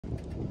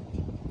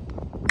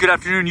Good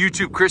afternoon,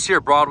 YouTube. Chris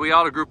here, Broadway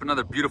Auto Group.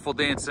 Another beautiful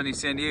day in sunny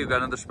San Diego. Got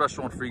another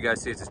special one for you guys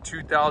today. It's a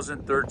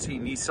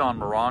 2013 Nissan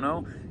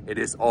Murano. It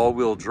is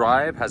all-wheel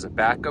drive, has a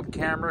backup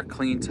camera,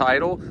 clean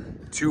title,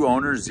 2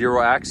 owners,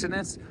 0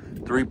 accidents,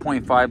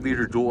 3.5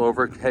 liter dual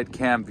overhead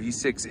cam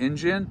V6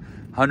 engine,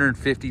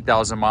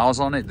 150,000 miles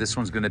on it. This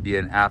one's going to be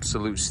an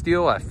absolute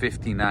steal at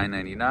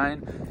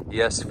 $59.99.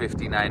 Yes,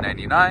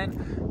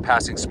 $59.99.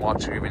 Passing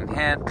smog treatment in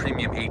hand,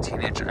 premium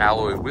 18-inch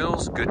alloy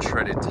wheels, good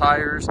treaded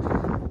tires,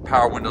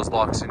 power windows,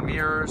 locks and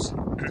mirrors,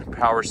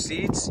 power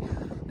seats,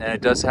 and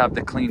it does have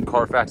the clean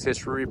CARFAX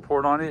history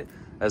report on it,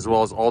 as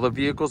well as all the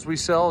vehicles we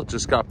sell.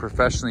 Just got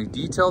professionally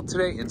detailed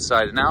today,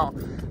 inside and out.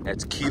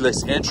 It's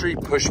keyless entry,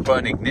 push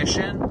button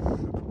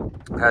ignition,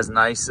 has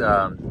nice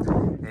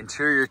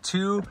interior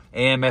too,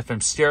 AM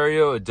FM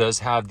stereo. It does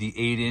have the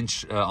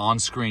 8-inch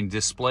on-screen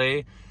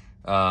display,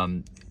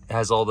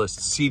 has all the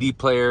CD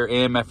player,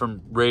 AM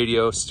FM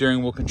radio,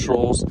 steering wheel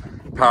controls,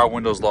 power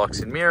windows, locks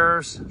and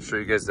mirrors. I'll show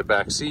you guys the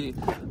back seat.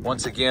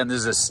 Once again, this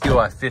is a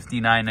steal at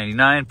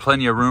 $59.99.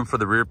 Plenty of room for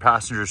the rear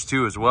passengers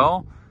too as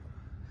well.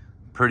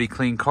 Pretty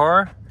clean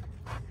car.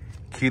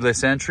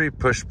 Keyless entry,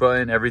 push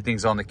button,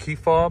 everything's on the key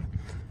fob.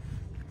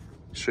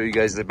 Show you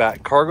guys the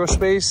back cargo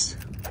space.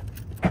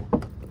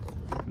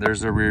 There's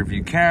the rear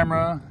view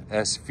camera,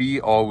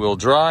 SV all-wheel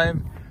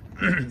drive.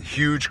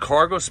 Huge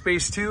cargo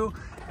space too.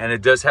 And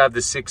it does have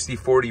the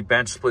 60/40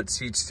 bench split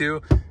seats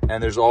too.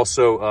 And there's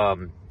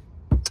also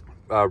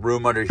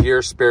room under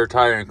here, spare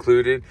tire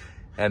included.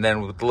 And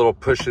then with the little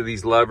push of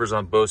these levers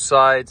on both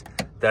sides,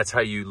 that's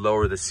how you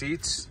lower the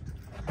seats.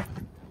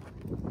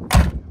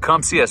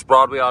 Come see us,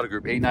 Broadway Auto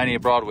Group, 898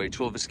 Broadway,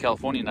 Chula, Vista,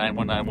 California,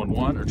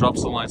 91911, or drop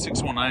us a line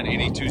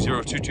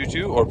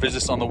 619-882-0222, or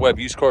visit us on the web,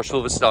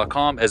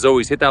 usecarschulavista.com. As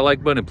always, hit that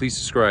like button and please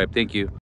subscribe. Thank you.